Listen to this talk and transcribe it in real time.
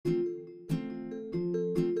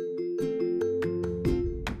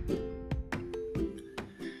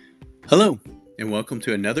Hello, and welcome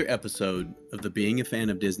to another episode of the Being a Fan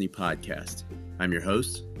of Disney podcast. I'm your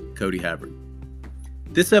host, Cody Havard.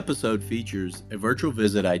 This episode features a virtual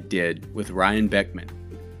visit I did with Ryan Beckman,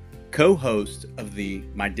 co-host of the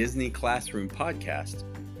My Disney Classroom podcast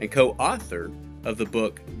and co-author of the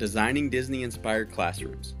book Designing Disney-Inspired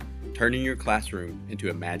Classrooms, Turning Your Classroom into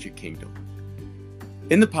a Magic Kingdom.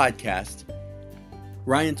 In the podcast,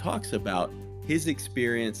 Ryan talks about his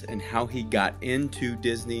experience and how he got into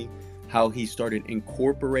Disney, how he started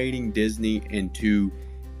incorporating Disney into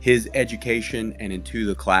his education and into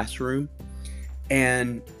the classroom,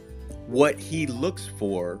 and what he looks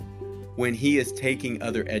for when he is taking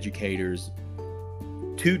other educators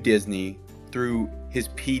to Disney through his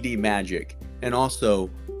PD magic, and also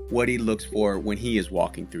what he looks for when he is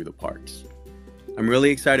walking through the parks. I'm really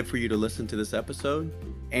excited for you to listen to this episode,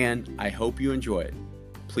 and I hope you enjoy it.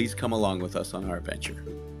 Please come along with us on our adventure.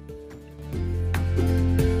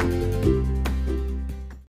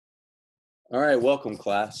 All right, welcome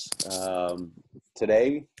class.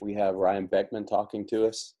 Today we have Ryan Beckman talking to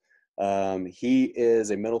us. He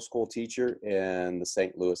is a middle school teacher in the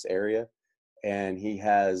St. Louis area, and he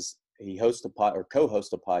hosts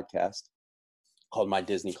co-hosts a podcast called My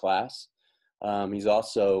Disney Class. He's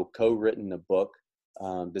also co-written a book,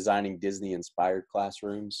 Designing Disney-Inspired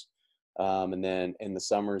Classrooms. And then in the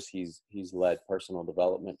summers, he's led personal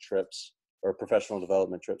development trips or professional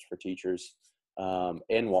development trips for teachers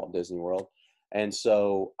in Walt Disney World. And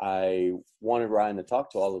so I wanted Ryan to talk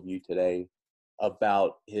to all of you today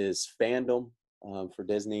about his fandom for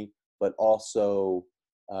Disney, but also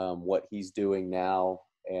what he's doing now.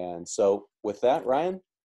 And so with that, Ryan,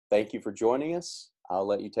 thank you for joining us. I'll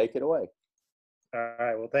let you take it away. All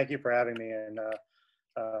right. Well, thank you for having me. And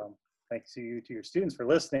thanks to your students for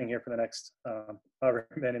listening here for the next however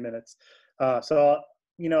many minutes. So,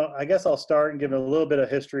 I guess I'll start and give a little bit of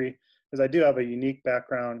history, because I do have a unique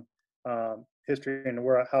background, history and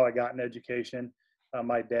how I got in education.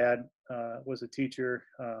 My dad was a teacher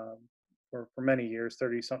for many years,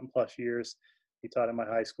 30-something plus years. He taught at my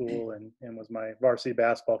high school and was my varsity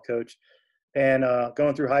basketball coach. And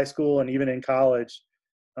going through high school and even in college,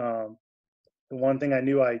 the one thing I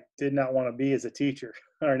knew I did not want to be is a teacher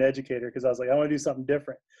or an educator, because I was like, I want to do something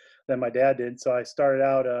different than my dad did. So I started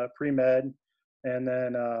out pre-med, and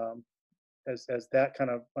then as that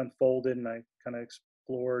kind of unfolded and I kind of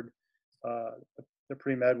explored the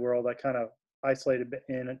pre-med world, I kind of isolated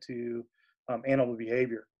into animal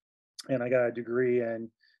behavior. And I got a degree in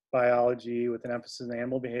biology with an emphasis in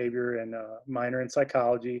animal behavior and a minor in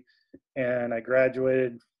psychology. And I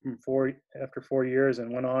graduated after 4 years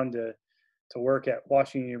and went on to work at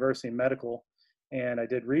Washington University Medical, and I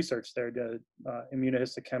did research there, did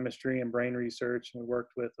immunohistochemistry and brain research, and we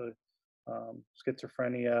worked with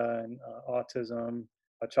schizophrenia and autism,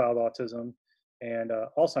 child autism, and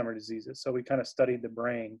Alzheimer's diseases. So we kind of studied the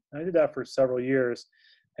brain. And I did that for several years,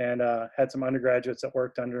 and had some undergraduates that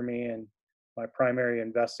worked under me, and my primary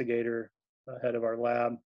investigator, head of our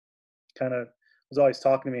lab, kind of was always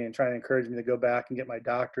talking to me and trying to encourage me to go back and get my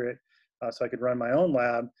doctorate so I could run my own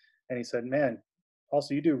lab. And he said, man,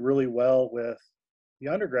 also you do really well with the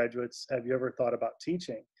undergraduates. Have you ever thought about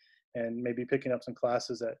teaching and maybe picking up some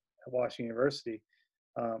classes at Washington University?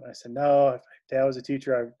 I said, no, Dad was a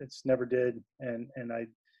teacher. I just never did.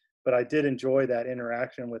 But I did enjoy that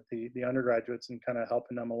interaction with the undergraduates and kind of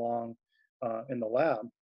helping them along in the lab.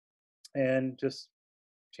 And just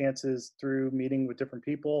chances through meeting with different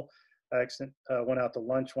people. I actually went out to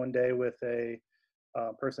lunch one day with a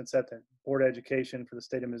person set the board of education for the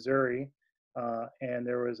state of Missouri, and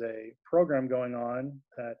there was a program going on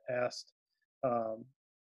that asked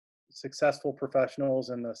successful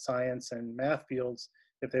professionals in the science and math fields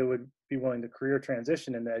if they would be willing to career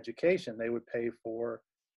transition into education. They would pay for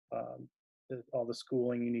all the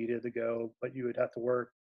schooling you needed to go, but you would have to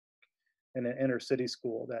work in an inner city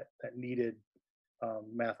school that needed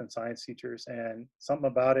math and science teachers. And something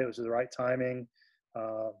about it was the right timing.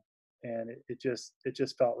 And it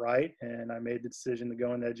just felt right, and I made the decision to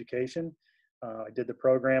go into education. I did the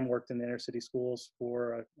program, worked in the inner city schools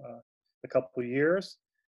for a couple of years,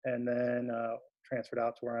 and then transferred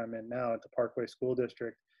out to where I'm in now at the Parkway School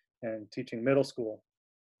District and teaching middle school.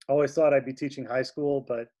 I always thought I'd be teaching high school,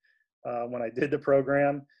 but when I did the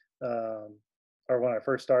program, or when I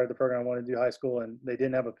first started the program, I wanted to do high school, and they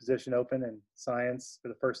didn't have a position open in science for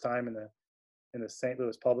the first time in the St.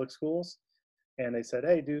 Louis public schools. And they said,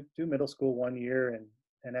 hey, do middle school 1 year,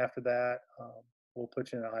 and after that, we'll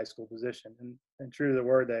put you in a high school position. And true to the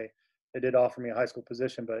word, they did offer me a high school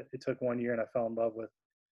position, but it took 1 year, and I fell in love with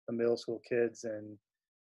the middle school kids and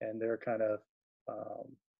their kind of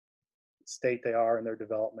state they are in their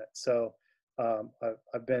development. So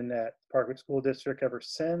I've been at Parkwood School District ever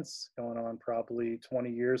since, going on probably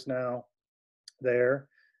 20 years now there.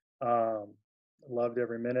 Um, Loved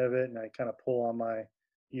every minute of it, and I kind of pull on my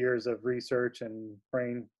years of research and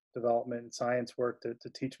brain development and science work to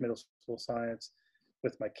teach middle school science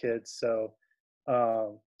with my kids. So a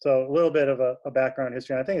little bit of a background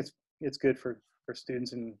history. And I think it's good for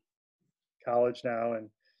students in college now, and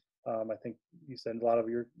I think you said a lot of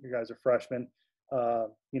your guys are freshmen.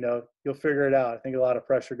 You'll figure it out. I think a lot of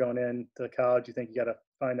pressure going into college. You think you got to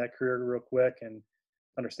find that career real quick and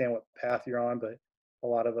understand what path you're on, but a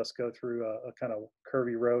lot of us go through a kind of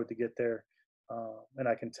curvy road to get there. And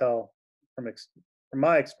I can tell from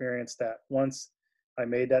my experience that once I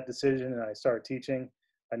made that decision and I started teaching,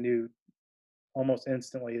 I knew almost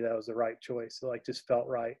instantly that was the right choice. So like just felt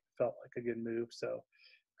right, felt like a good move. So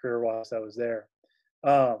career-wise, I was there.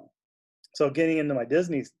 So getting into my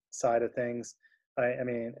Disney side of things, I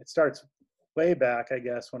mean, it starts way back, I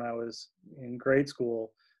guess, when I was in grade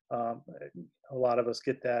school. A lot of us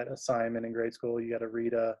get that assignment in grade school. You got to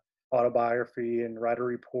read a autobiography and write a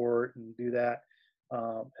report and do that.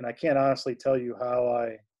 And I can't honestly tell you how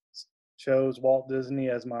I chose Walt Disney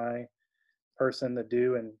as my person to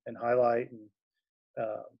do and highlight and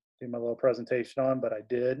do my little presentation on, but I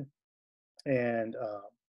did. And,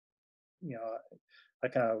 you know, I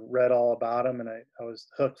kind of read all about him, and I was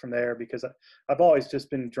hooked from there because I've always just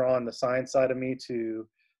been drawn the science side of me to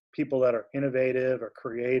people that are innovative or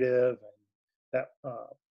creative and that,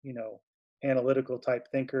 analytical type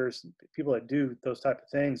thinkers, people that do those type of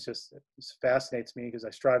things just fascinates me because I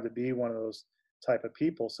strive to be one of those type of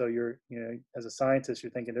people. So as a scientist,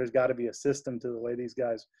 you're thinking there's got to be a system to the way these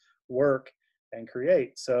guys work and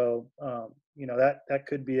create. So, that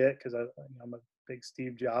could be it because I'm a big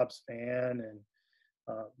Steve Jobs fan and,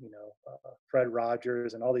 Fred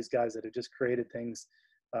Rogers and all these guys that have just created things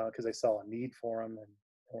because they saw a need for them and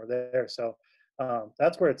were there. So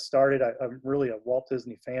that's where it started. I'm really a Walt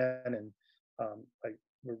Disney fan, and I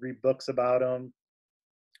would read books about him.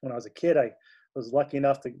 When I was a kid, I was lucky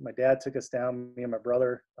enough my dad took us down, me and my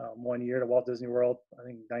brother, one year to Walt Disney World, I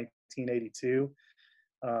think 1982.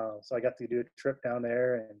 So I got to do a trip down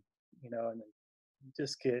there and then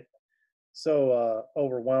just get so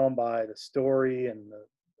overwhelmed by the story and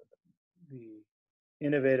the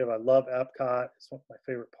innovative. I love Epcot. It's one of my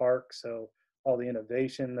favorite parks. So all the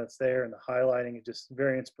innovation that's there and the highlighting is just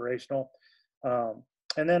very inspirational.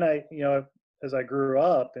 And then as I grew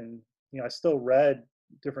up and, I still read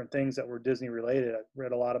different things that were Disney related. I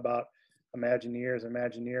read a lot about Imagineers,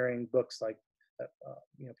 Imagineering books like,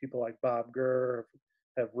 people like Bob Gurr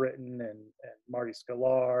have written and Marty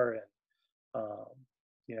Sklar. And,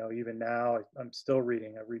 even now I'm still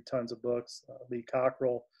reading. I read tons of books. Lee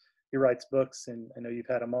Cockrell, he writes books, and I know you've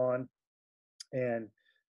had him on. And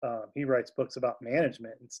he writes books about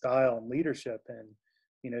management and style and leadership. And,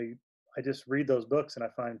 I just read those books and I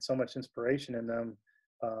find so much inspiration in them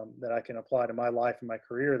that I can apply to my life and my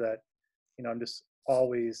career that, I'm just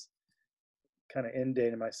always kind of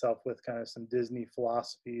inundating myself with kind of some Disney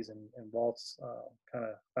philosophies and Walt's kind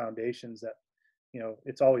of foundations that,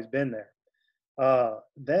 it's always been there.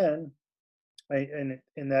 Then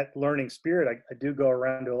in that learning spirit, I do go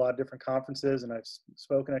around to a lot of different conferences, and I've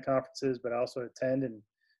spoken at conferences, but I also attend and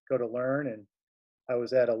go to learn. And I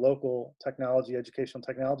was at a local educational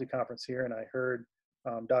technology conference here, and I heard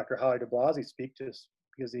Dr. Holly de Blasi speak just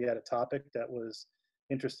because he had a topic that was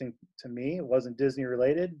interesting to me. It wasn't Disney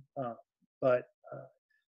related, but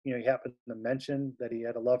he happened to mention that he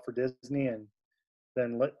had a love for Disney. And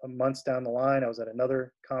then months down the line, I was at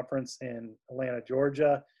another conference in Atlanta,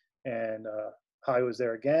 Georgia, and Holly was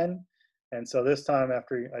there again. And so this time,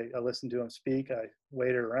 after I listened to him speak, I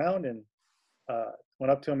waited around and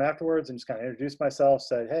went up to him afterwards and just kind of introduced myself,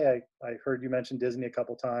 said, hey, I heard you mention Disney a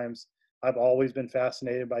couple times. I've always been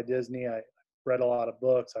fascinated by Disney. I read a lot of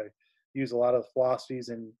books. I use a lot of the philosophies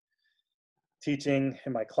in teaching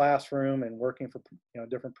in my classroom and working for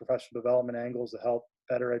different professional development angles to help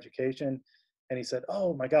better education. And he said,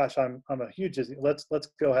 oh my gosh, I'm a huge Disney. Let's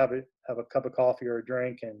go have a cup of coffee or a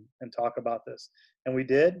drink and talk about this. And we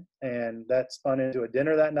did, and that spun into a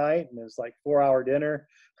dinner that night, and it was like 4-hour dinner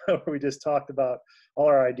where we just talked about all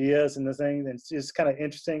our ideas and the thing. And it's just kind of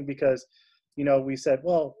interesting because, we said,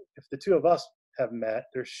 well, if the two of us have met,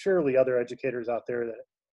 there's surely other educators out there that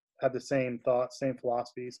have the same thoughts, same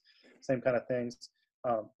philosophies, same kind of things.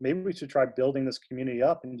 Maybe we should try building this community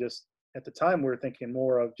up. And just at the time, we were thinking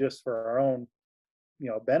more of just for our own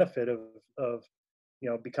benefit of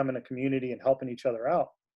becoming a community and helping each other out.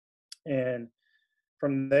 And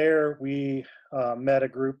from there, we met a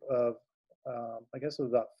group of I guess it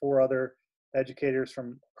was about 4 other educators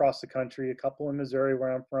from across the country, a couple in Missouri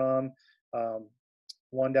where I'm from, um,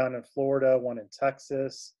 one down in Florida, one in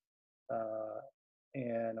Texas, uh,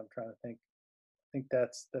 and I'm trying to think. I think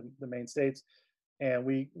that's the main states. And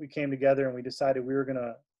we came together and we decided we were going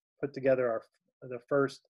to put together the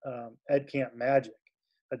first Ed Camp Magic,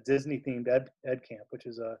 a Disney themed Ed Camp, which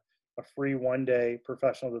is a free 1-day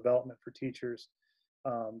professional development for teachers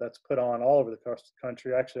that's put on all over the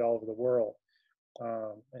country, actually all over the world.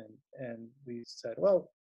 And we said,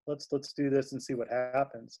 well, let's do this and see what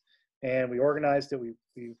happens. And we organized it.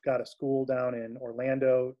 We've got a school down in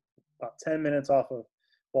Orlando, about 10 minutes off of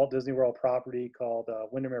Walt Disney World property, called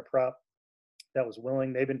Windermere Prep, that was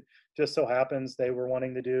willing. They've been, just so happens they were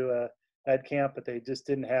wanting to do a Ed Camp, but they just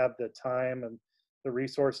didn't have the time and the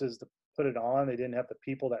resources to put it on. They didn't have the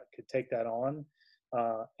people that could take that on.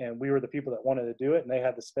 And we were the people that wanted to do it, and they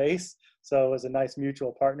had the space. So it was a nice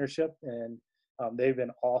mutual partnership, and they've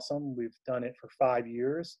been awesome. We've done it for 5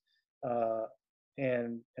 years.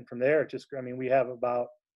 And from there, it just, I mean, we have about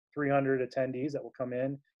 300 attendees that will come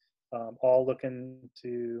in, all looking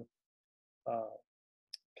to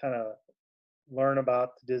kind of learn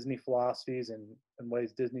about the Disney philosophies and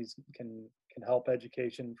ways Disney's can help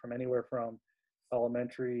education from anywhere from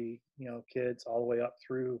elementary, kids all the way up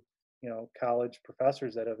through, college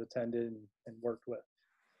professors that have attended and worked with.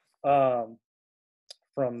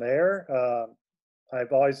 From there,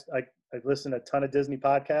 I've listened to a ton of Disney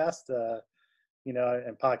podcasts,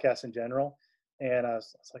 and podcasts in general. And I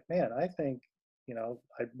was like, man, I think,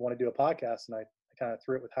 I want to do a podcast. And I kind of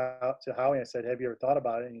threw it to Howie. I said, have you ever thought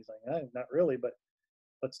about it? And he's like, not really, but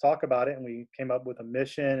let's talk about it. And we came up with a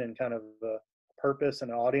mission and kind of a purpose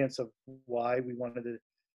and an audience of why we wanted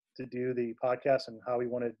to do the podcast and how we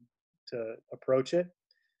wanted to approach it.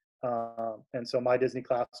 And so My Disney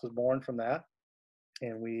Class was born from that.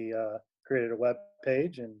 And we created a web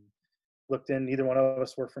page and looked in. Neither one of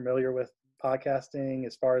us were familiar with podcasting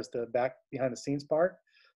as far as the behind the scenes part.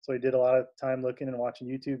 So we did a lot of time looking and watching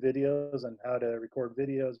YouTube videos on how to record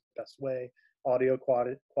videos, best way, audio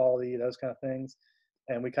quality, those kind of things.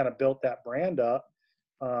 And we kind of built that brand up.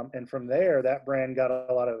 And from there, that brand got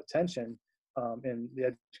a lot of attention in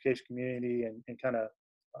the education community and kind of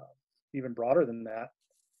even broader than that.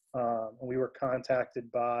 And we were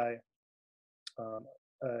contacted by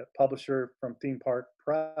a publisher from Theme Park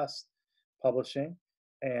Press Publishing.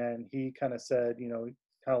 And he kind of said,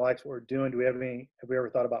 kind of likes what we're doing. Have we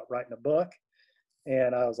ever thought about writing a book?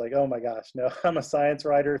 And I was like, oh my gosh, no, I'm a science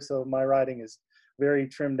writer. So my writing is very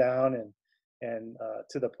trimmed down and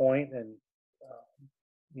to the point. And,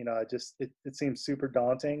 it seems super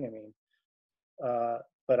daunting. I mean,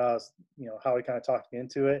 but I was, Howie kind of talked me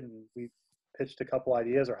into it, and we pitched a couple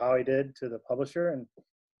ideas, or Howie did, to the publisher, and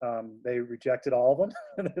they rejected all of them.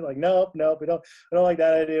 And they're like, nope, we don't like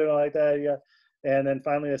that idea. We don't like that idea. And then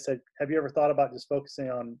finally I said, have you ever thought about just focusing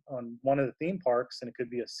on one of the theme parks, and it could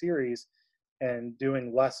be a series, and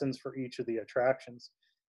doing lessons for each of the attractions?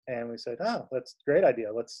 And we said, oh, that's a great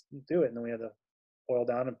idea. Let's do it. And then we had to boil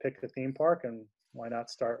down and pick a theme park, and why not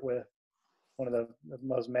start with one of the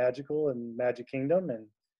most magical in Magic Kingdom? And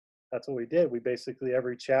that's what we did. We basically,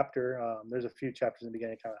 every chapter, there's a few chapters in the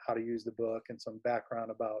beginning, kind of how to use the book and some background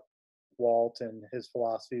about Walt and his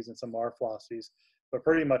philosophies and some of our philosophies. But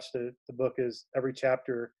pretty much the book is, every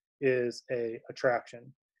chapter is a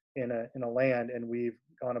attraction in a land, and we've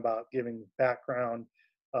gone about giving background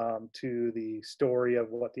to the story of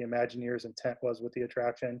what the Imagineers' intent was with the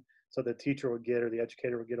attraction, so the teacher would get, or the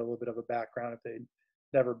educator would get, a little bit of a background if they'd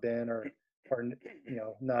never been, or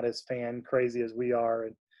not as fan crazy as we are.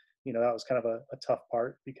 And that was kind of a tough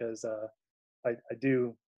part, because I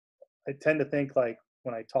tend to think, like,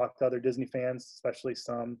 when I talk to other Disney fans, especially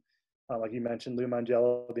some, like you mentioned, Lou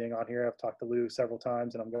Mangello being on here. I've talked to Lou several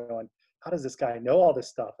times, and I'm going, how does this guy know all this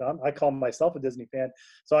stuff? I call myself a Disney fan.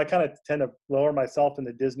 So I kind of tend to lower myself in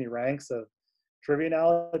the Disney ranks of trivia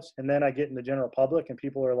knowledge. And then I get in the general public, and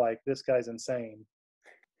people are like, this guy's insane.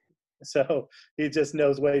 So he just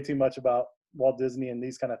knows way too much about Walt Disney and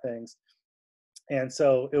these kind of things. And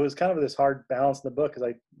so it was kind of this hard balance in the book,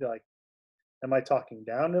 because am I talking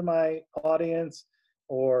down to my audience,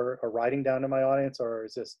 or writing down to my audience, or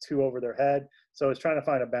is this too over their head? So it's trying to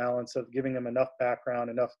find a balance of giving them enough background,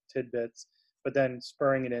 enough tidbits, but then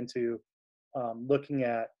spurring it into looking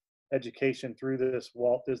at education through this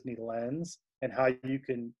Walt Disney lens, and how you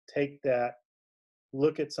can take that,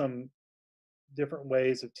 look at some different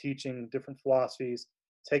ways of teaching, different philosophies,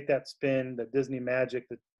 take that spin, the Disney magic,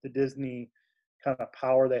 the Disney kind of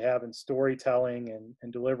power they have in storytelling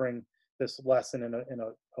and delivering this lesson in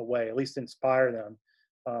a way, at least inspire them,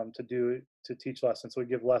 to teach lessons. So we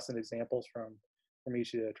give lesson examples from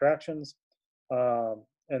each of the attractions, and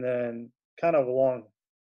then kind of along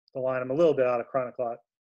the line. I'm a little bit out of chronological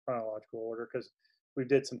order because we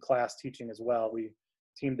did some class teaching as well. We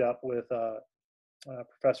teamed up with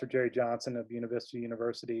Professor Jerry Johnson of University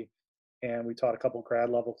University, and we taught a couple grad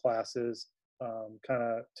level classes, kind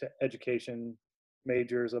of to education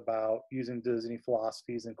majors about using Disney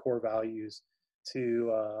philosophies and core values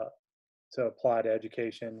to apply to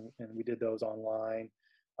education, and we did those online,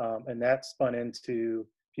 and that spun into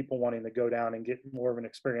people wanting to go down and get more of an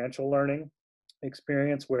experiential learning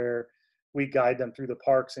experience where we guide them through the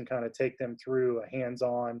parks and kind of take them through a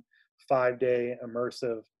hands-on 5-day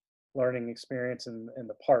immersive learning experience in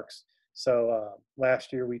the parks. So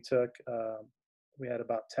last year we had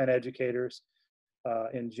about 10 educators.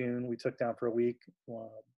 In June, we took down for a week.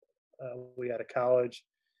 We had a college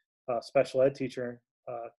special ed teacher,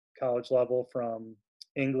 college level from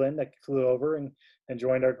England, that flew over and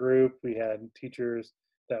joined our group. We had teachers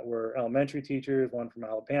that were elementary teachers, one from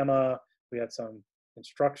Alabama. We had some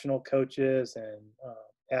instructional coaches and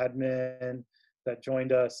admin that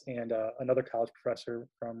joined us, and another college professor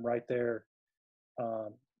from right there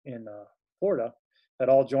in Florida that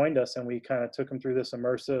all joined us, and we kind of took them through this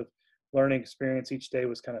immersive learning experience. Each day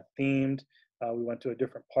was kind of themed. We went to a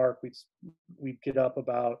different park. We'd get up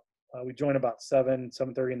we join about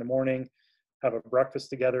 7:30 in the morning, have a breakfast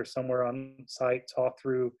together somewhere on site, talk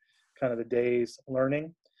through kind of the day's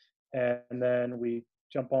learning, and then we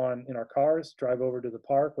jump on in our cars, drive over to the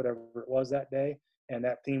park, whatever it was that day, and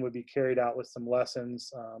that theme would be carried out with some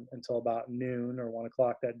lessons until about noon or 1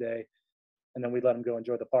 o'clock that day, and then we let them go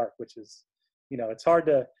enjoy the park, which is, it's hard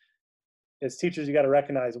to, as teachers, you got to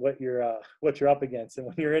recognize what you're up against, and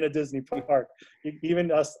when you're in a Disney park,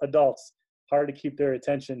 even us adults, hard to keep their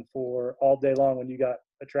attention for all day long when you got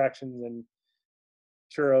attractions and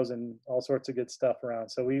churros and all sorts of good stuff around.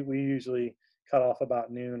 So we usually cut off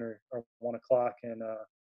about noon or 1 o'clock, and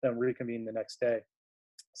then reconvene the next day.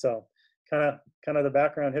 So kind of the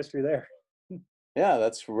background history there. Yeah,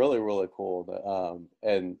 that's really, really cool.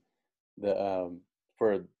 And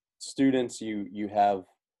for students, you have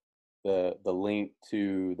the link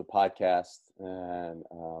to the podcast and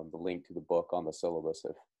the link to the book on the syllabus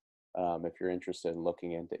if you're interested in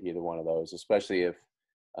looking into either one of those, especially if,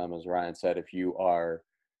 as Ryan said, if you are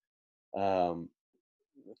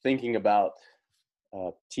thinking about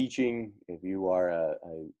teaching, if you are a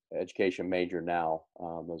education major now,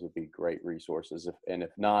 those would be great resources.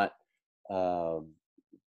 If not,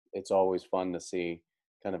 it's always fun to see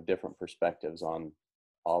kind of different perspectives on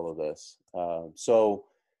all of this. So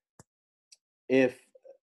if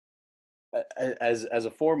as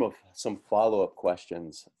a form of some follow-up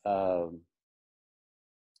questions,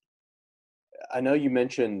 I know you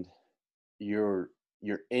mentioned your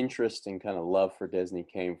interest and kind of love for Disney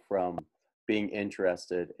came from being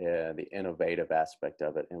interested in the innovative aspect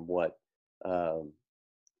of it and what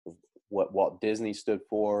Walt Disney stood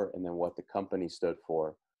for, and then what the company stood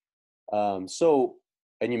for. So,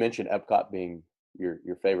 and you mentioned Epcot being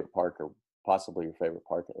your favorite park, or possibly your favorite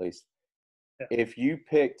park at least. Yeah. If you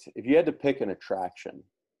had to pick an attraction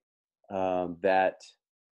that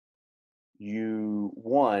you,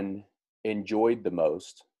 one, enjoyed the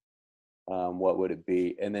most, what would it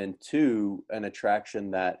be? And then two, an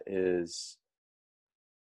attraction that is,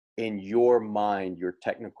 in your mind, your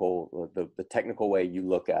technical, the technical way you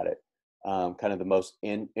look at it, kind of the most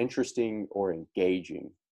interesting or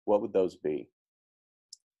engaging, what would those be?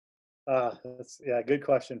 That's, good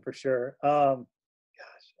question for sure.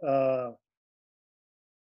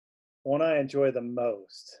 One I enjoy the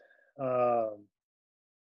most,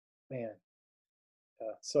 man.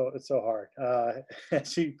 So it's so hard.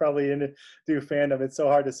 She probably do fandom. It's so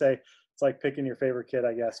hard to say. It's like picking your favorite kid,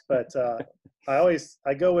 I guess. But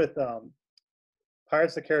I go with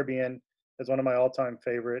Pirates of the Caribbean is one of my all-time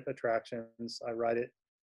favorite attractions. I ride it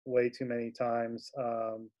way too many times,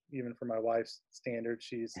 even for my wife's standards.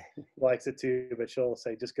 She's likes it too, but she'll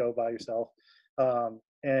say, "Just go by yourself."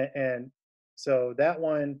 And so that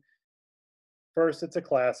one, first, it's a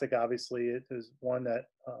classic. Obviously, it is one that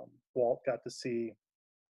Walt got to see,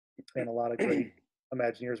 and a lot of great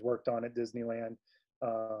Imagineers worked on at Disneyland.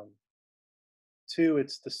 Two,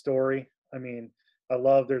 it's the story. I mean,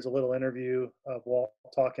 there's a little interview of Walt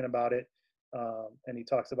talking about it, and he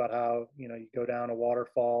talks about how, you go down a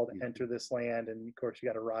waterfall to enter this land, and of course you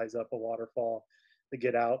got to rise up a waterfall to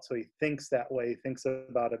get out. So he thinks that way. He thinks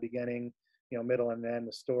about a beginning, middle, and end,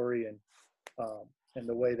 the story, and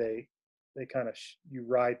the way they kind of you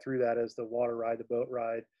ride through that as the water ride, the boat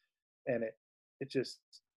ride, and it just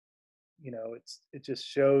it just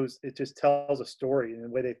shows, it just tells a story in the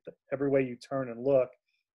way every way you turn and look,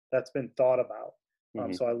 that's been thought about.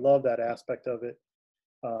 Hmm. So I love that aspect of it.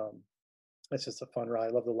 Um, it's just a fun ride.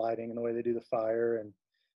 I love the lighting and the way they do the fire, and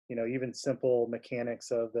even simple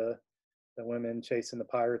mechanics of the women chasing the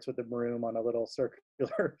pirates with the broom on a little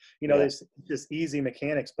circular. Yeah. There's just easy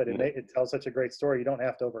mechanics, but Yeah. it tells such a great story. You don't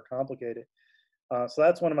have to overcomplicate it. So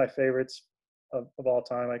that's one of my favorites of all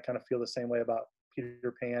time. I kind of feel the same way about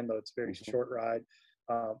Peter Pan, though it's a very short ride.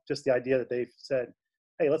 Just the idea that they've said,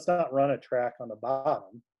 "Hey, let's not run a track on the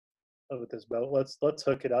bottom with this boat. Let's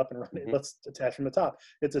hook it up and run it. Let's attach from the top."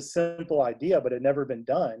 It's a simple idea, but it never been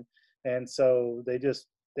done, and so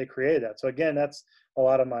they created that. So again, that's a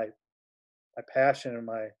lot of my passion and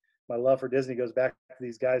my love for Disney goes back to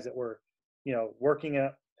these guys that were, working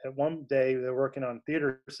at one day they're working on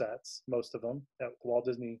theater sets, most of them at Walt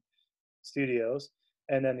Disney Studios,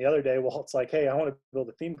 and then the other day Walt's like, "Hey, I want to build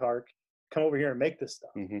a theme park. Come over here and make this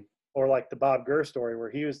stuff." Hmm. Or like the Bob Gurr story, where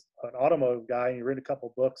he was an automotive guy and he wrote a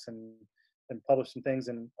couple books and published some things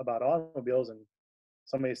about automobiles, and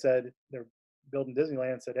somebody said they're building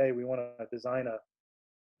Disneyland and said, "Hey, we want to design a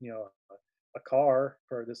car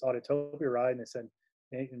for this Autotopia ride," and they said,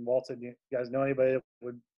 and Walt said, "You guys know anybody that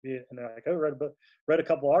would be?" And they're like, "I read a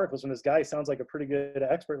couple articles from this guy. He sounds like a pretty good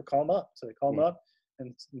expert. We'll call him up." So they call him up,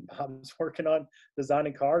 and Bob's working on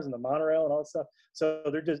designing cars and the monorail and all that stuff. So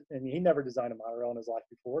they're just, and he never designed a monorail in his life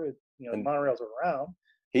before. The And monorails are around.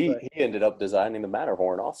 he But ended up designing the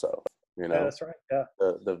Matterhorn also. yeah, that's right. Yeah,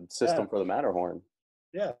 The system yeah, for the Matterhorn.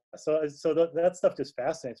 yeah. So that stuff just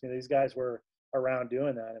fascinates me. These guys were around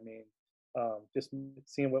doing that. I mean, just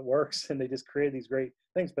seeing what works, and they just created these great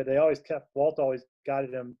things. But Walt always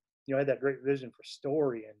guided him. Had that great vision for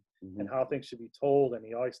story and how things should be told, and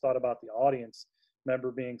he always thought about the audience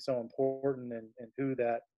member being so important, and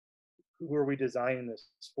who are we designing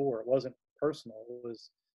this for? It wasn't personal. It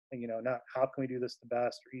was, not how can we do this the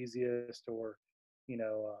best or easiest, or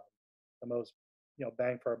the most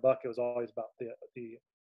bang for our buck. It was always about the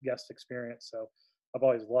guest experience. So I've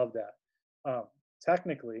always loved that.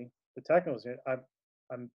 Technically, the technicals,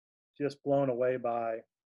 I'm just blown away by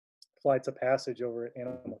Flights of Passage over at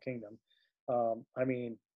Animal Kingdom. I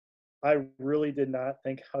mean, I really did not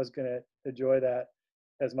think I was going to enjoy that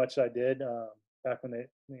as much as I did back when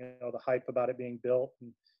the hype about it being built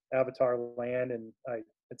and Avatar Land, and I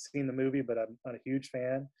had seen the movie, but I'm not a huge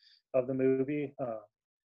fan of the movie.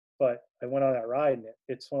 But I went on that ride, and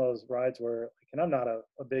it's one of those rides where, and I'm not a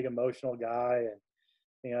big emotional guy,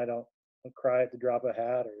 and I don't cry at the drop of a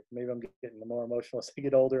hat, or maybe I'm getting more emotional as I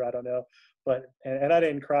get older. I don't know, but and I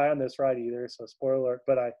didn't cry on this ride either. So spoiler alert,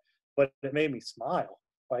 but it made me smile.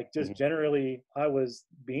 Like just generally, I was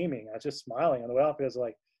beaming. I was just smiling on the way off. Because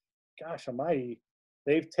like, gosh almighty,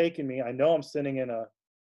 they've taken me. I know I'm sitting in a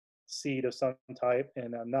seat of some type,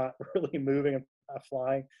 and I'm not really moving. I'm not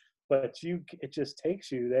flying, but it just takes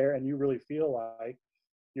you there, and you really feel like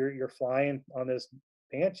you're flying on this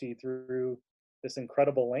Banshee through this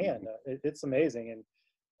incredible land. It's amazing,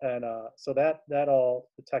 and so that all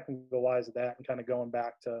the technical wise of that, and kind of going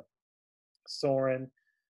back to Soarin',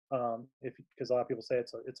 because a lot of people say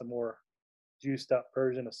it's a more juiced up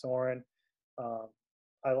version of Soarin'. Um,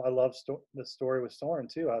 I love the story with Soarin'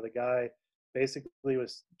 too. How the guy basically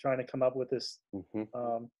was trying to come up with this,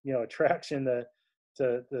 attraction,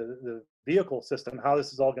 the vehicle system, how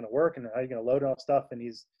this is all going to work, and how you're going to load enough stuff. And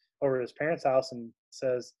he's over at his parents' house and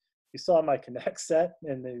says, "You saw my Kinect set?"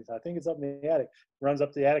 And I think it's up in the attic. Runs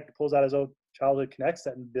up to the attic, pulls out his old childhood Kinect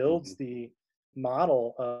set, and builds the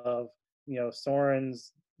model of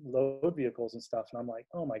Soarin's load vehicles and stuff. And I'm like,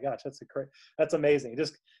 oh my gosh, that's amazing.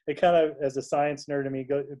 It kind of, as a science nerd in me,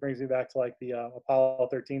 it brings me back to like the Apollo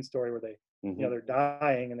 13 story, where they they're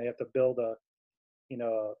dying and they have to build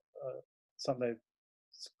something to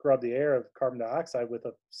scrub the air of carbon dioxide with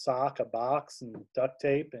a sock, a box, and duct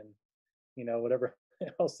tape, and whatever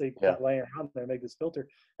else they put laying around there to make this filter.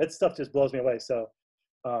 That stuff just blows me away. So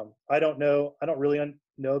I don't really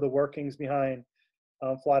know the workings behind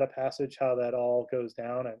Flight of Passage, how that all goes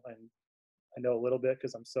down. I know a little bit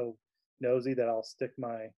because I'm so nosy that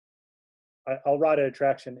I'll ride an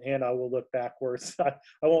attraction and I will look backwards. I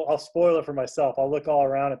won't. I'll spoil it for myself. I'll look all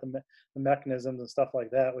around at the mechanisms and stuff like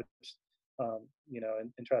that, which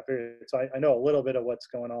and try to figure it. So I know a little bit of what's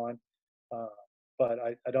going on, but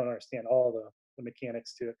I don't understand all the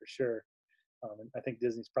mechanics to it for sure. And I think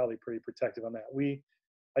Disney's probably pretty protective on that.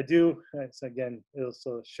 I do. It's again, it's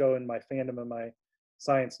showing my fandom and my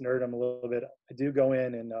science nerdom a little bit. I do go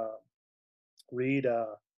in and read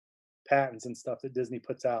patents and stuff that Disney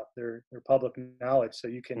puts out. They're public knowledge, so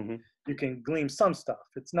you can glean some stuff.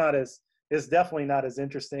 It's not as it's definitely not as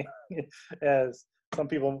interesting as some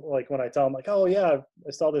people, like when I tell them like, oh yeah,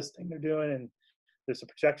 I saw this thing they're doing and there's a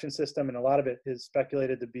projection system, and a lot of it is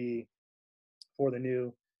speculated to be for the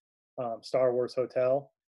new Star Wars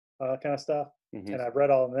hotel kind of stuff. Hmm. And I've read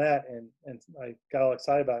all of that, and I got all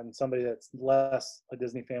excited about it. And somebody that's less a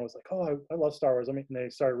Disney fan was like, "Oh, I love Star Wars." I mean, and they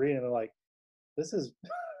started reading, and they're like, "This is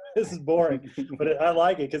this is boring," but I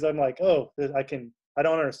like it because I'm like, "Oh, I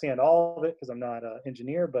don't understand all of it because I'm not an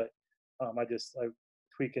engineer, but I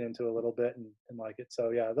tweak it into a little bit and like it."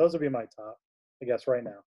 So yeah, those would be my top, I guess, right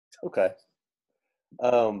now. Okay.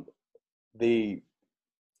 Um, the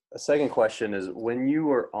second question is, when you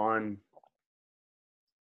are on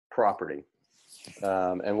property,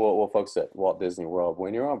 and we'll focus at Walt Disney World.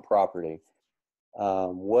 When you're on property,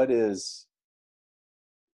 what is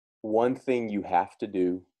one thing you have to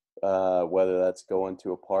do, whether that's going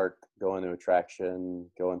to a park, going to an attraction,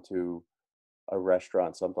 going to a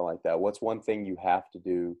restaurant, something like that? What's one thing you have to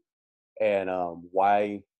do, and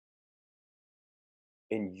why,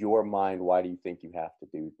 in your mind, why do you think you have to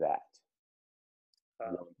do that?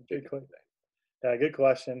 One Good, particular yeah, good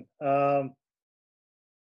question.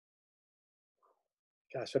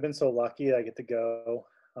 Gosh, I've been so lucky that I get to go.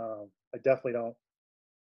 I definitely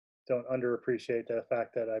don't underappreciate the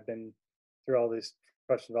fact that I've been through all these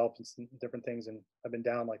professional developments and different things, and I've been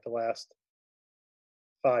down like the last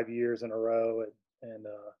 5 years in a row, and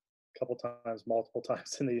a couple times, multiple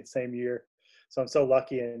times in the same year. So I'm so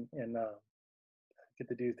lucky and get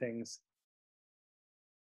to do things.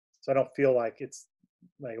 So I don't feel like it's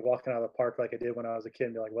like walking out of the park like I did when I was a kid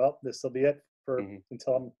and be like, well, this will be it for thing?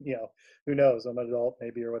 until I'm, who knows, I'm an adult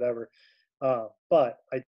maybe or whatever. But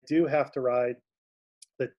I do have to ride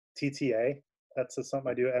the TTA. That's just something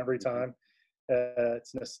I do every time.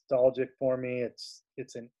 It's nostalgic for me. It's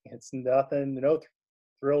nothing, no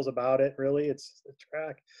thrills about it really. It's a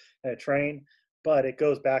track and a train, but it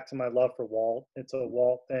goes back to my love for Walt. It's a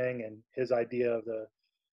Walt thing and his idea of the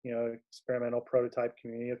experimental prototype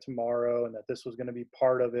community of tomorrow, and that this was going to be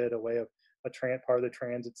part of it, a way of part of the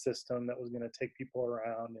transit system that was going to take people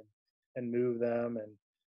around and move them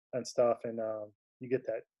and stuff. And you get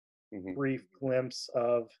that Hmm. brief glimpse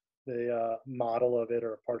of the model of it,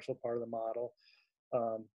 or a partial part of the model,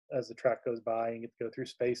 as the track goes by, and you get to go through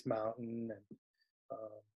Space Mountain. And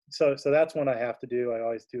so that's one I have to do. I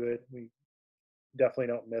always do it. We definitely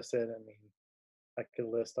don't miss it. I mean, I could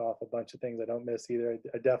list off a bunch of things I don't miss either.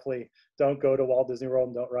 I definitely don't go to Walt Disney World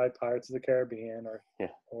and don't ride Pirates of the Caribbean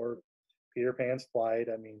Yeah. or Peter Pan's Flight.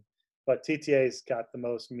 I mean, but TTA's got the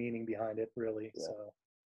most meaning behind it, really. Yeah. So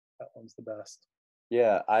that one's the best.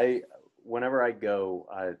 Yeah, whenever I go,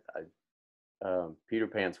 Peter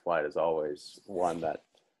Pan's Flight is always one that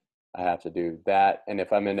I have to do. That, and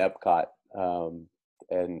if I'm in Epcot,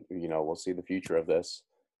 and we'll see the future of this.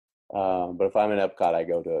 But if I'm in Epcot, I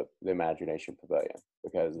go to the Imagination Pavilion,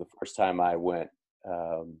 because the first time I went,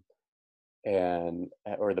 or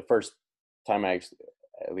the first time I actually,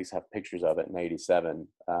 at least have pictures of it in '87.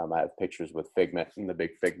 I have pictures with Figment and the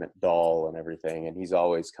big Figment doll and everything, and he's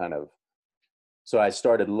always kind of. So I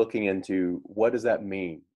started looking into, what does that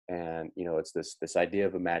mean, and it's this idea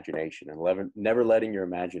of imagination and never letting your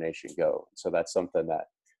imagination go. So that's something that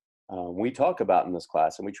we talk about in this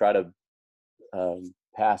class, and we try to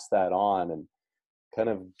pass that on and kind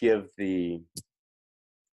of give the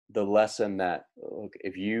lesson that, look,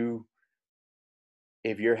 if you're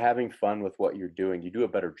having fun with what you're doing, you do a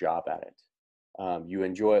better job at it. You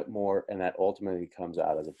enjoy it more, and that ultimately comes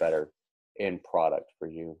out as a better end product for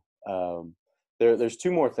you. There's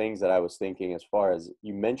two more things that I was thinking. As far as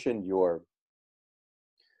you mentioned,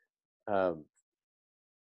 um,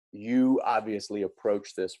 you obviously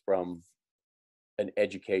approach this from an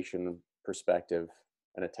education perspective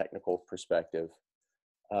and a technical perspective.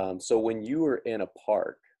 So when you were in a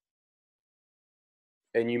park,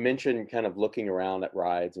 and you mentioned kind of looking around at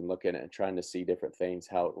rides and looking at trying to see different things,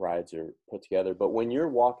 how rides are put together. But when you're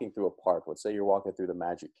walking through a park, let's say you're walking through the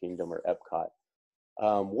Magic Kingdom or Epcot,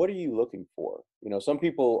 what are you looking for? Some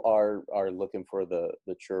people are looking for the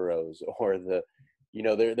churros, or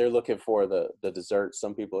they're looking for the desserts.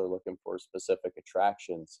 Some people are looking for specific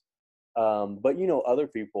attractions. But other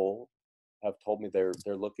people have told me they're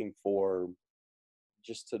looking for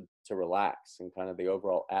just to relax and kind of the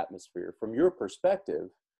overall atmosphere. From your perspective,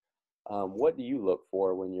 what do you look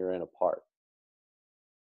for when you're in a park?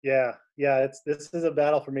 Yeah, this is a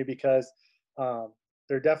battle for me because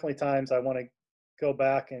there are definitely times I want to go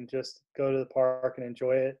back and just go to the park and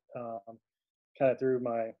enjoy it, kind of through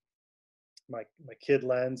my kid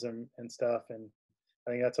lens and stuff. And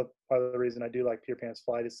I think that's a part of the reason I do like Peter Pan's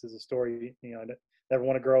Flight. Is a story, I never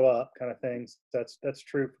want to grow up kind of thing. So that's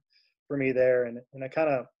true for me there. And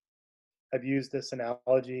I've used this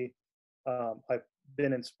analogy. I've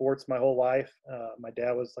been in sports my whole life. My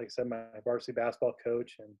dad was, like I said, my varsity basketball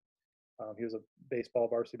coach, and he was a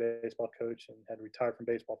varsity baseball coach, and had retired from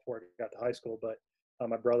baseball before I got to high school. But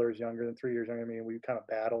my brother is 3 years younger than me, and we kind of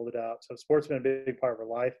battled it out. So sports has been a big part of our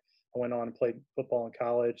life. I went on and played football in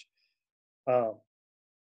college.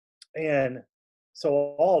 And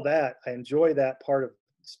so all that, I enjoy that part of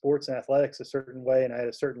sports and athletics a certain way, and I had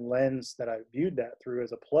a certain lens that I viewed that through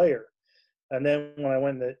as a player. And then when I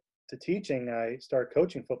went to teaching, I started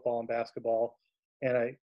coaching football and basketball,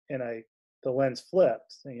 and the lens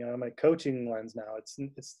flipped. My coaching lens now,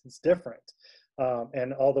 it's different,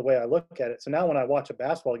 and all the way I look at it. So now when I watch a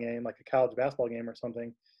basketball game, like a college basketball game or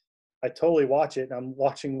something, I totally watch it, and I'm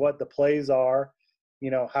watching what the plays are,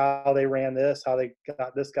 how they ran this, how they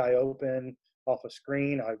got this guy open off a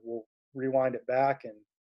screen. I will rewind it back and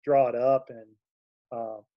draw it up, and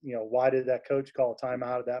why did that coach call a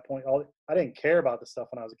timeout at that point? I didn't care about the stuff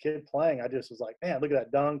when I was a kid playing. I just was like, man, look at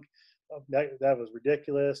that dunk. That was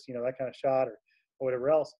ridiculous, that kind of shot, or whatever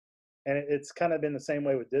else. And it's kind of been the same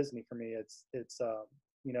way with Disney for me.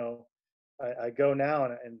 I go now,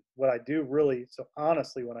 and what I do really, so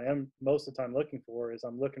honestly, what I am most of the time looking for is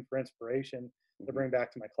I'm looking for inspiration to bring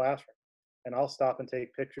back to my classroom. And I'll stop and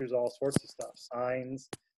take pictures of all sorts of stuff, signs.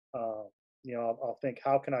 I'll think,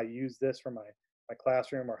 how can I use this for my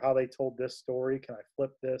classroom, or how they told this story? Can I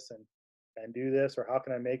flip this and do this? Or how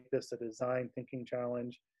can I make this a design thinking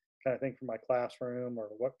challenge kind of thing for my classroom? Or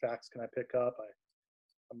what facts can I pick up?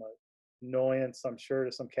 I'm an annoyance, I'm sure,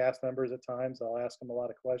 to some cast members at times. I'll ask them a lot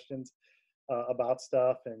of questions about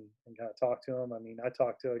stuff and kind of talk to them. I mean, I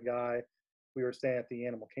talked to a guy, we were staying at the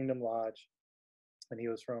Animal Kingdom Lodge, and he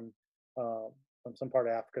was from some part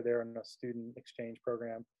of Africa there in a student exchange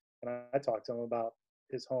program. And I talked to him about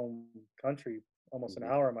his home country almost an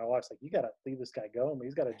hour. And my wife's like, you got to leave this guy go. I mean,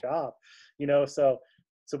 he's got a job,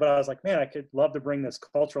 but I was like, man, I could love to bring this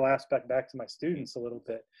cultural aspect back to my students a little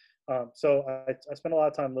bit. So I spent a lot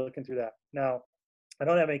of time looking through that. Now, I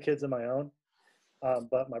don't have any kids of my own,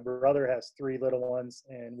 but my brother has 3 little ones,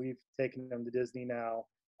 and we've taken them to Disney now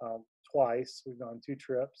twice. We've gone 2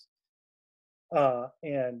 trips.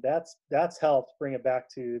 And that's helped bring it back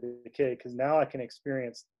to the kid, because now I can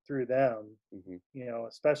experience through them,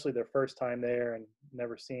 especially their first time there and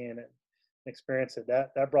never seeing it, experience it.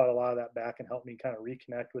 That brought a lot of that back and helped me kind of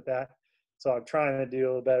reconnect with that. So I'm trying to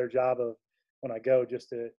do a better job of when I go, just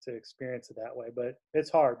to experience it that way. But it's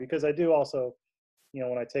hard, because I do also,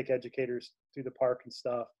 when I take educators through the park and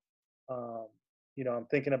stuff, I'm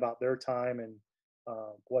thinking about their time and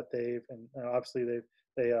what and obviously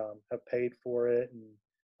they have paid for it, and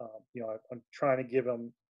I'm trying to give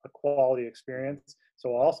them a quality experience.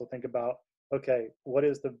 So I'll also think about, okay,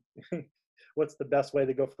 what's the best way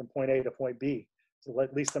to go from point A to point B? So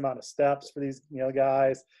at least amount of steps for these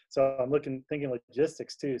guys. So I'm thinking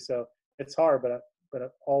logistics too. So it's hard,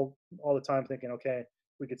 but all the time thinking, okay,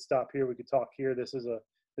 we could stop here, we could talk here. This is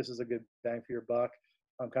a good bang for your buck,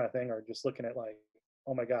 kind of thing. Or just looking at, like,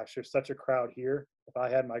 oh my gosh, there's such a crowd here. If I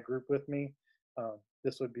had my group with me,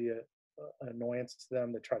 this would be an annoyance to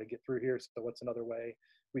them to try to get through here. So what's another way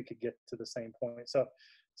we could get to the same point? So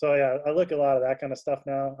yeah, I look at a lot of that kind of stuff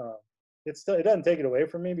now. It doesn't take it away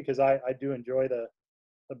from me, because I do enjoy the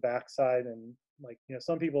backside, and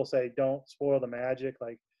some people say don't spoil the magic,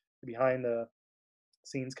 like behind the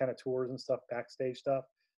scenes kind of tours and stuff, backstage stuff.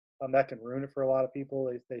 That can ruin it for a lot of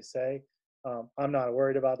people. They say. I'm not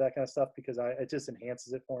worried about that kind of stuff, because it just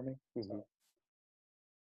enhances it for me. Mm-hmm. So,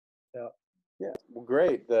 yeah. Yeah, well,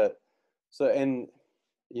 great. The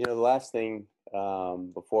last thing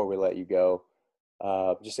before we let you go,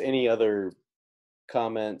 just any other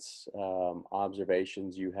comments,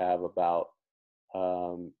 observations you have about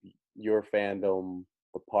your fandom,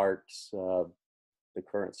 the parks, the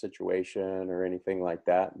current situation, or anything like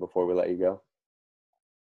that before we let you go?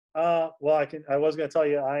 Well, I was going to tell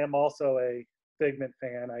you, I am also a Figment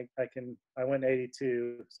fan. I went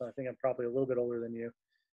 82, so I think I'm probably a little bit older than you.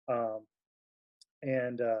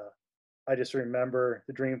 And I just remember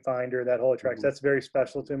the Dreamfinder, that whole attraction. Mm-hmm. That's very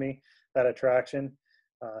special to me, that attraction.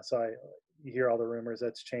 So you hear all the rumors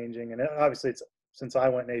that's changing, and obviously since I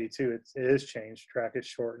went in 82, it is changed. Track is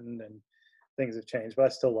shortened and things have changed, but I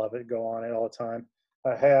still love it. Go on it all the time.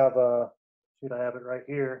 I have I have it right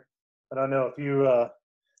here. I don't know if you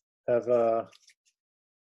have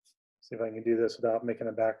see if I can do this without making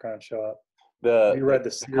the background show up. Have you read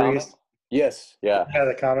the series? Comic? Yes. Yeah. Yeah,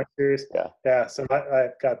 the comic series. Yeah. Yeah. So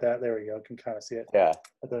I've got that. There we go. You can kind of see it. Yeah.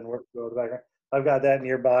 It doesn't work to go to the background. I've got that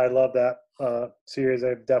nearby. I love that series.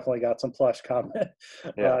 I've definitely got some plush comments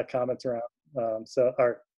around.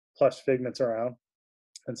 plush figments around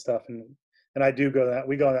and stuff. And I do go that,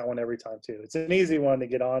 we go on that one every time too. It's an easy one to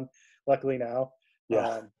get on, luckily now.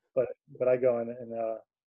 Yeah. But I go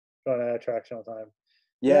go on that attraction all the time.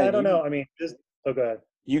 Yeah. Yeah, I don't know. I mean, just, oh, go ahead.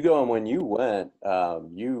 You go, and when you went,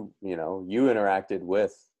 you interacted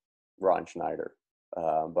with Ron Schneider.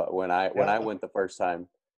 But when I went the first time,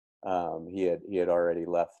 he had already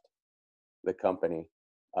left the company.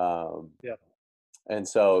 Yeah. And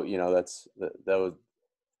so,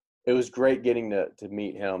 it was great getting to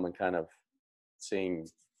meet him and kind of seeing,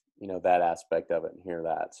 that aspect of it and hear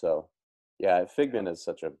that. So yeah, Figment is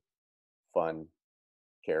such a fun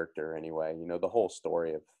character anyway, the whole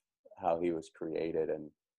story of how he was created and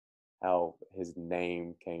how his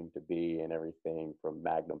name came to be and everything from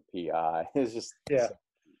Magnum PI. It's just, Yeah.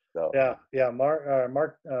 so Yeah.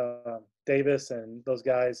 Mark Davis and those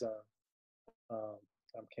guys. I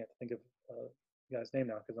can't think of the guy's name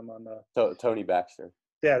now because I'm on the. so Tony Baxter.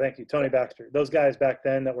 Yeah, thank you, Tony Baxter. Those guys back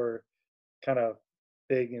then that were kind of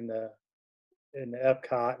big in the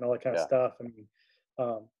Epcot and all that kind of stuff. I mean,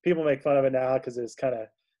 people make fun of it now because it's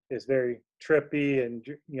very trippy and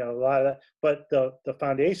a lot of that. But the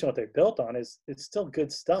foundation, what they built on, it's still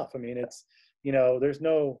good stuff. I mean, it's there's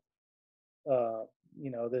no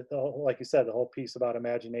the whole, like you said, the whole piece about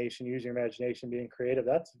imagination, use your imagination, being creative.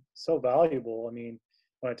 That's so valuable. I mean,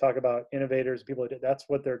 when I talk about innovators, people, that's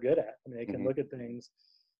what they're good at. I mean, they can look at things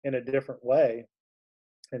in a different way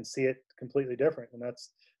and see it completely different. And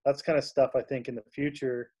that's kind of stuff I think in the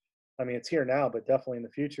future. I mean, it's here now, but definitely in the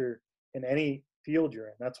future in any field you're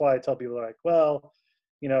in. That's why I tell people like, well,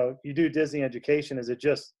 you do Disney education. Is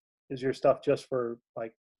your stuff just for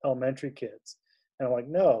like elementary kids? And I'm like,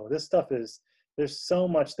 no, this stuff there's so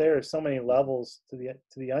much there. There's so many levels to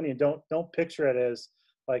the onion. Don't picture it as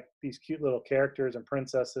like these cute little characters and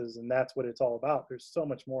princesses and that's what it's all about. There's so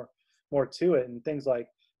much more to it, and things like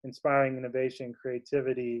inspiring innovation,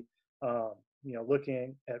 creativity,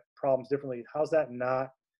 looking at problems differently. How's that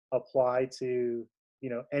not apply to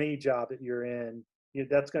any job that you're in?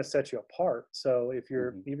 That's going to set you apart. So if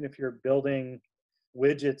you're even if you're building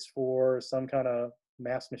widgets for some kind of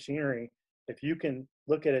mass machinery, if you can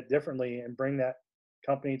look at it differently and bring that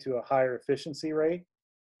company to a higher efficiency rate,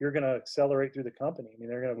 you're going to accelerate through the company. I mean,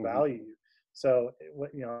 they're going to value you. So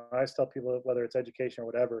I always tell people, whether it's education or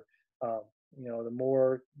whatever, the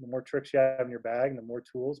more tricks you have in your bag and the more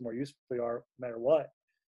tools, the more useful you are, no matter what,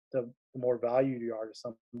 the more valued you are to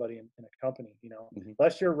somebody in a company.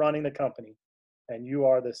 Unless you're running the company and you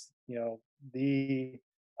are this, the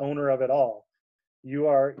owner of it all,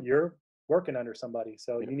 you're working under somebody.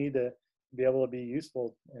 So you need to be able to be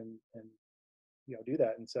useful and do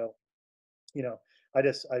that. And so, I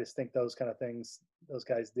just think those kind of things those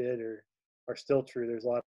guys did are still true. There's a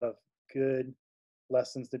lot of good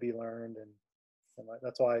lessons to be learned, and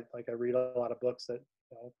that's why I read a lot of books that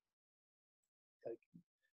like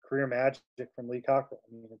Career Magic from Lee Cockrell.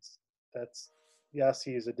 I mean, yes,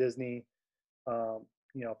 he's a Disney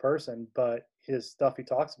person, but his stuff he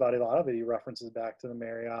talks about, a lot of it he references back to the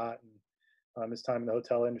Marriott and his time in the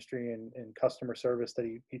hotel industry and customer service that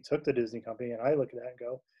he took the Disney company. And I look at that and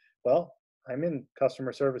go, well, I'm in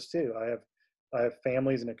customer service too. I have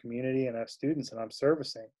families in a community and I have students and I'm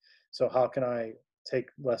servicing. So how can I take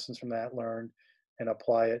lessons from that, learn, and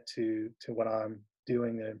apply it to what I'm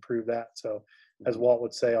doing to improve that? So as Walt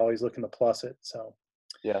would say, always looking to plus it. So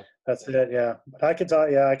yeah, that's it. Yeah. But I could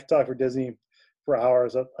talk for Disney for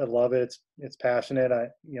hours. I love it. It's passionate.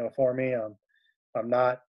 For me, I'm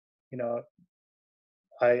not,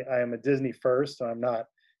 I am a Disney first, so I'm not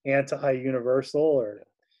anti-Universal or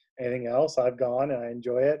anything else. I've gone and I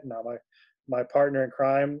enjoy it. Now my partner in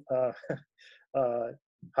crime,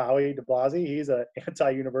 Howie de Blasi, he's an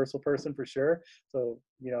anti-Universal person for sure. So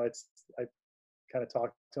I kind of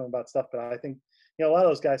talk to him about stuff, but I think a lot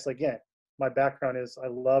of those guys. Again, my background is I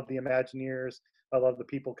love the Imagineers. I love the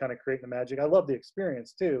people kind of creating the magic. I love the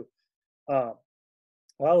experience too. A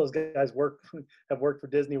lot of those guys have worked for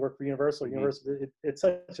Disney, worked for Universal. Universal, it's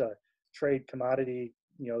such a trade commodity.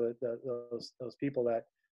 Those people that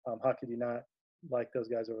how could you not like those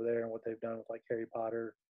guys over there and what they've done with like Harry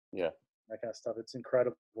Potter, that kind of stuff. It's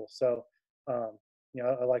incredible. So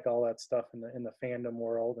I like all that stuff in the fandom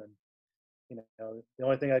world. And the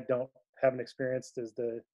only thing I haven't experienced is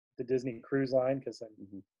the Disney cruise line because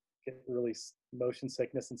I'm getting really motion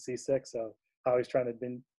sickness and seasick. So Howie's trying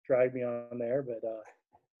to drag me on there, but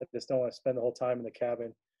I just don't want to spend the whole time in the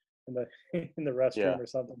cabin in the restroom or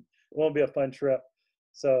something. It won't be a fun trip.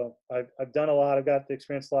 So I've done a lot. I've got to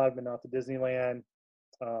experience a lot. I've been out to Disneyland.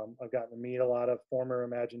 I've gotten to meet a lot of former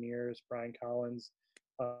Imagineers. Brian Collins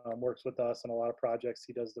works with us on a lot of projects.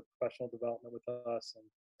 He does the professional development with us, and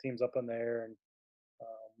teams up on there, and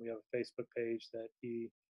we have a Facebook page that he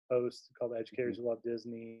hosts called Educators Who Love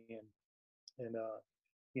Disney, and and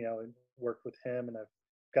worked with him, and I've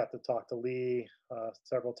got to talk to Lee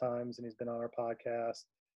several times, and he's been on our podcast.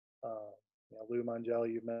 Lou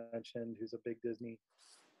Mangelli, you mentioned, who's a big Disney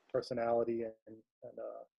personality and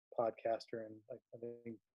podcaster, and I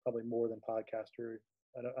think probably more than podcaster.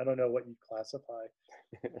 I don't know what you classify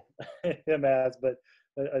him as, but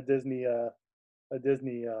a Disney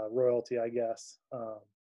royalty, I guess.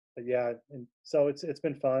 But yeah, and so it's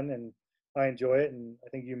been fun, and I enjoy it. And I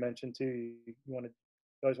think you mentioned too, you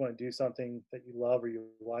always want to do something that you love or you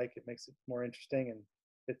like. It makes it more interesting, and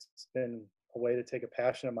it's been a way to take a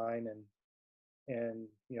passion of mine and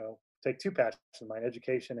take two passions of mine,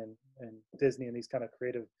 education and Disney, and these kind of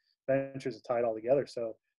creative ventures to tie it all together.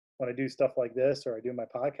 So when I do stuff like this or I do my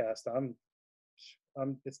podcast,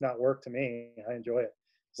 it's not work to me. I enjoy it.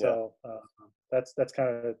 So that's kind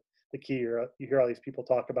of the key. You hear all these people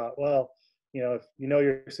talk about, well, if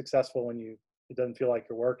you're successful when it doesn't feel like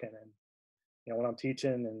you're working, and when I'm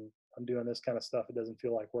teaching and I'm doing this kind of stuff, it doesn't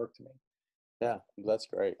feel like work to me. Yeah, that's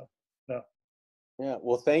great. No. Yeah.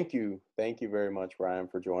 Well, thank you very much, Ryan,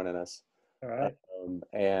 for joining us. All right.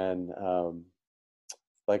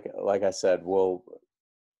 Like I said,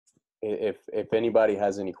 if anybody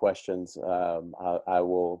has any questions, I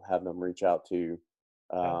will have them reach out to you.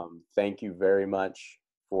 Thank you very much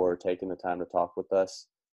for taking the time to talk with us,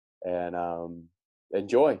 and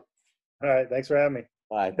enjoy. All right. Thanks for having me.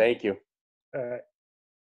 All right. Thank you. All right.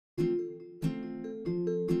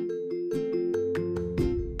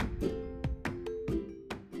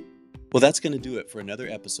 Well, that's going to do it for another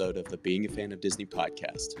episode of the Being a Fan of Disney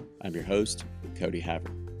podcast. I'm your host, Cody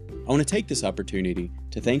Havert. I want to take this opportunity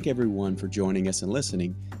to thank everyone for joining us and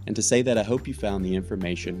listening, and to say that I hope you found the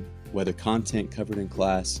information, whether content covered in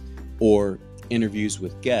class or interviews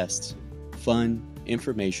with guests, fun,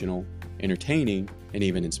 informational, entertaining, and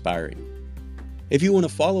even inspiring. If you want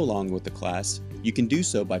to follow along with the class, you can do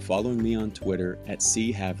so by following me on Twitter at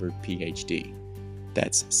CHavardPhD.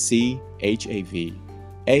 That's CHAVARD-PhD.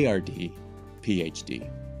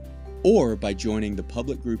 Or by joining the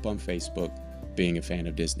public group on Facebook, Being a Fan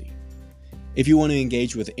of Disney. If you want to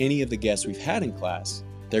engage with any of the guests we've had in class,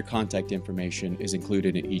 their contact information is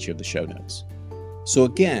included in each of the show notes. So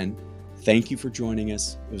again, thank you for joining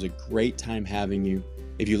us. It was a great time having you.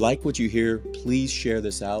 If you like what you hear, please share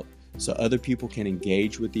this out so other people can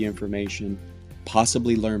engage with the information,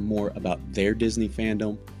 possibly learn more about their Disney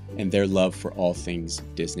fandom and their love for all things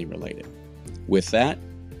Disney related. With that,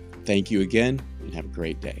 thank you again, and have a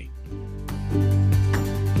great day.